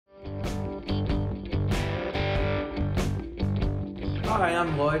Hi,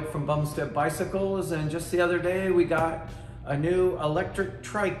 I'm Lloyd from Bumstead Bicycles, and just the other day we got a new electric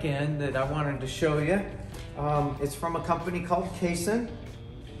trike in that I wanted to show you. It's from a company called Kasen.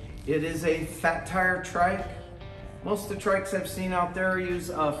 It is a fat tire trike. Most of the trikes I've seen out there use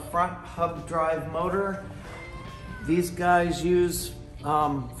a front hub drive motor. These guys use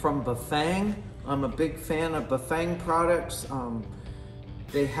from Bafang. I'm a big fan of Bafang products.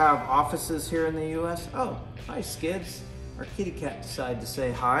 They have offices here in the US. Oh, hi Skids. Our kitty cat decided to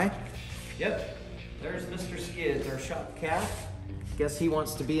say hi. Yep, there's Mr. Skids, our shop cat. Guess he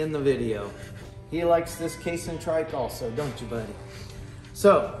wants to be in the video. He likes this Kasen trike also, don't you, buddy?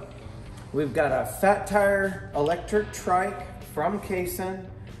 So, we've got a fat tire electric trike from Kasen.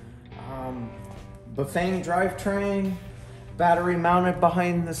 Bafang drivetrain, battery mounted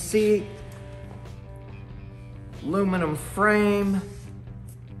behind the seat, aluminum frame,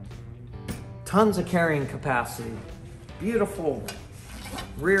 tons of carrying capacity. Beautiful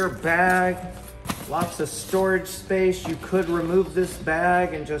rear bag, lots of storage space. You could remove this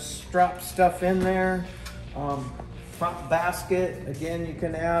bag and just strap stuff in there. Front basket, again, you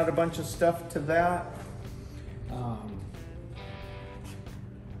can add a bunch of stuff to that.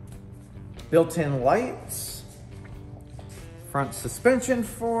 Built-in lights, front suspension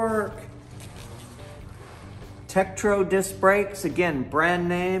fork, Tektro disc brakes, again, brand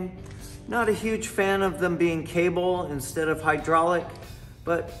name. Not a huge fan of them being cable instead of hydraulic,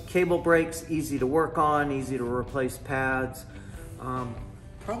 but cable brakes, easy to work on, easy to replace pads.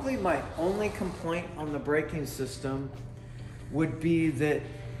 Probably my only complaint on the braking system would be that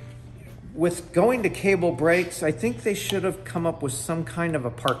with going to cable brakes, I think they should have come up with some kind of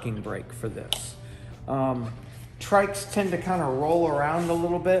a parking brake for this. Trikes tend to kind of roll around a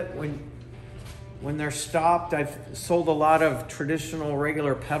little bit when they're stopped. I've sold a lot of traditional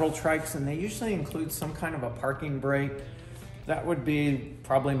regular pedal trikes and they usually include some kind of a parking brake. That would be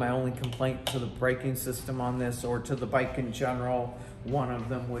probably my only complaint to the braking system on this, or to the bike in general. One of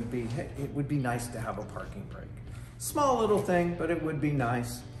them would be, it would be nice to have a parking brake. Small little thing, but it would be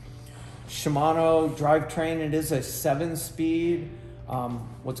nice. Shimano drivetrain, it is a 7-speed,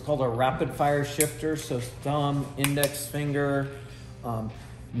 what's called a rapid fire shifter. So thumb, index finger,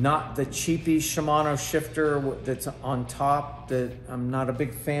 not the cheapy Shimano shifter that's on top that I'm not a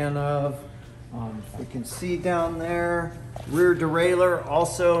big fan of. You can see down there, rear derailleur,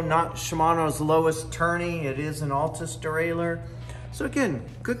 also not Shimano's lowest turning, it is an Altus derailleur. So again,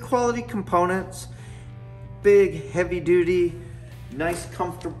 good quality components, big, heavy duty, nice,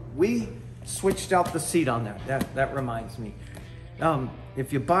 comfortable. We switched out the seat on that reminds me.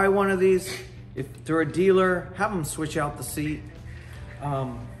 If you buy one of these, if they're a dealer, have them switch out the seat.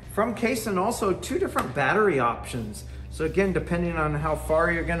 From Kasen, also 2 different battery options. So again, depending on how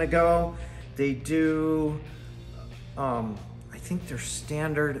far you're gonna go, they do, I think they're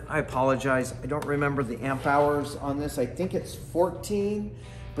standard, I apologize, I don't remember the amp hours on this. I think it's 14,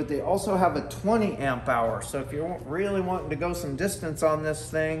 but they also have a 20 amp hour. So if you're really wanting to go some distance on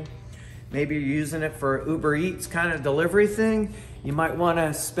this thing, maybe you're using it for Uber Eats kind of delivery thing, you might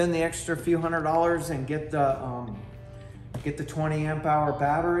wanna spend the extra few $100s and get the 20 amp hour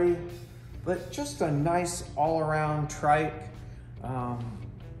battery. But just a nice all-around trike.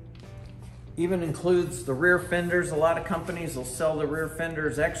 Even includes the rear fenders. A lot of companies will sell the rear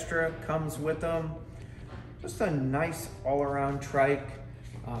fenders extra, comes with them. Just a nice all-around trike.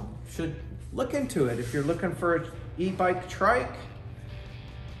 Should look into it. If you're looking for an e-bike trike,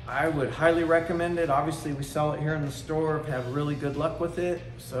 I would highly recommend it. Obviously we sell it here in the store, have had really good luck with it.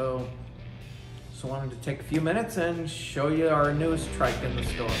 So wanted to take a few minutes and show you our newest trike in the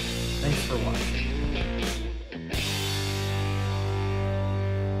store. Thanks for watching.